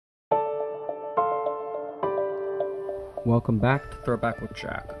Welcome back to Throwback with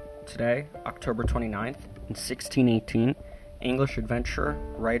Jack. Today, October 29th, in 1618, English adventurer,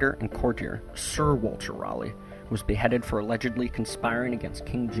 writer, and courtier Sir Walter Raleigh was beheaded for allegedly conspiring against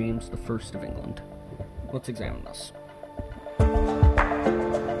King James I of England. Let's examine this.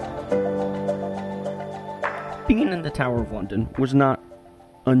 Being in the Tower of London was not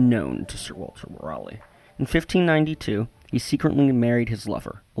unknown to Sir Walter Raleigh. In 1592, he secretly married his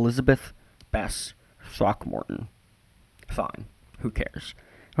lover, Elizabeth Bess Throckmorton. Fine, who cares?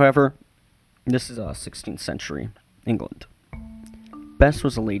 However, this is 16th century England. Bess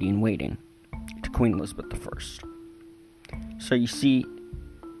was a lady-in-waiting to Queen Elizabeth I. So you see,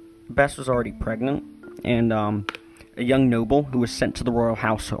 Bess was already pregnant, and a young noble who was sent to the royal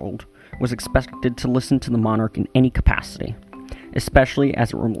household was expected to listen to the monarch in any capacity, especially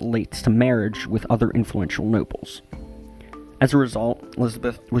as it relates to marriage with other influential nobles. As a result,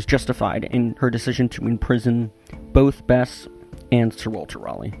 Elizabeth was justified in her decision to imprison both Bess and Sir Walter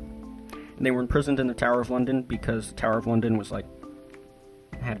Raleigh. They were imprisoned in the Tower of London because the Tower of London was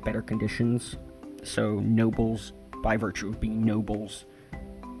had better conditions, so nobles, by virtue of being nobles,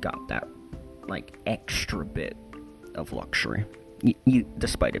 got that extra bit of luxury,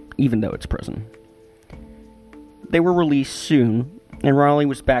 despite it, even though it's prison. They were released soon, and Raleigh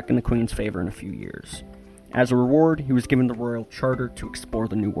was back in the Queen's favor in a few years. As a reward, he was given the royal charter to explore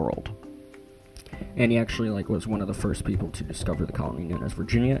the New World. And he actually was one of the first people to discover the colony known as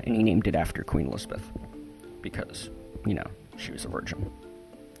Virginia, and he named it after Queen Elizabeth because, she was a virgin.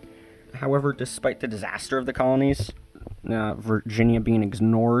 However, despite the disaster of the colonies, Virginia being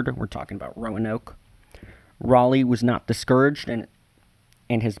ignored, we're talking about Roanoke, Raleigh was not discouraged, and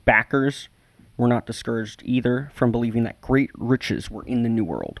his backers were not discouraged either from believing that great riches were in the New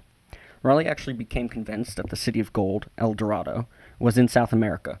World. Raleigh actually became convinced that the City of Gold, El Dorado, was in South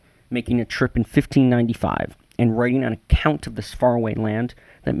America, making a trip in 1595 and writing an account of this faraway land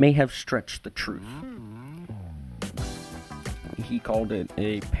that may have stretched the truth. He called it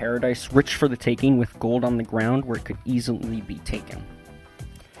a paradise rich for the taking with gold on the ground where it could easily be taken.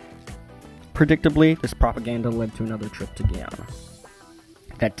 Predictably, this propaganda led to another trip to Guyana.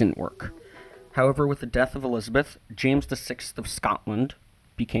 That didn't work. However, with the death of Elizabeth, James VI of Scotland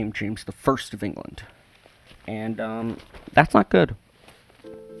became James I of England. And that's not good,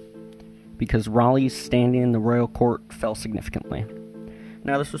 because Raleigh's standing in the royal court fell significantly.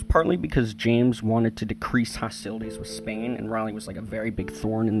 Now, this was partly because James wanted to decrease hostilities with Spain, and Raleigh was a very big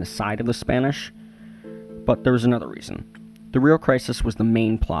thorn in the side of the Spanish. But there was another reason. The real crisis was the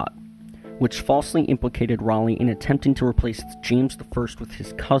main plot, which falsely implicated Raleigh in attempting to replace James I with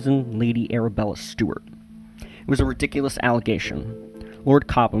his cousin, Lady Arabella Stuart. It was a ridiculous allegation. Lord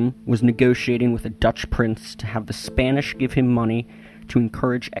Cobham was negotiating with a Dutch prince to have the Spanish give him money to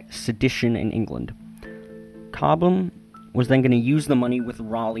encourage sedition in England. Cobham was then going to use the money with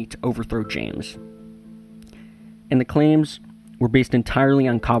Raleigh to overthrow James. And the claims were based entirely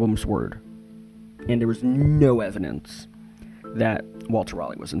on Cobham's word, and there was no evidence that Walter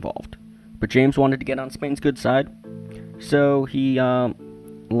Raleigh was involved. But James wanted to get on Spain's good side, so he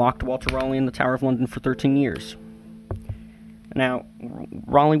locked Walter Raleigh in the Tower of London for 13 years. Now,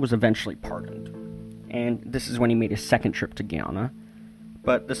 Raleigh was eventually pardoned, and this is when he made his second trip to Guyana,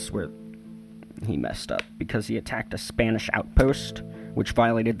 but this is where he messed up, because he attacked a Spanish outpost, which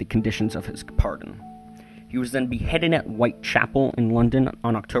violated the conditions of his pardon. He was then beheaded at Whitechapel in London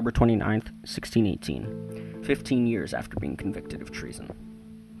on October 29th, 1618, 15 years after being convicted of treason.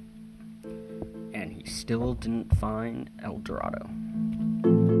 And he still didn't find El Dorado.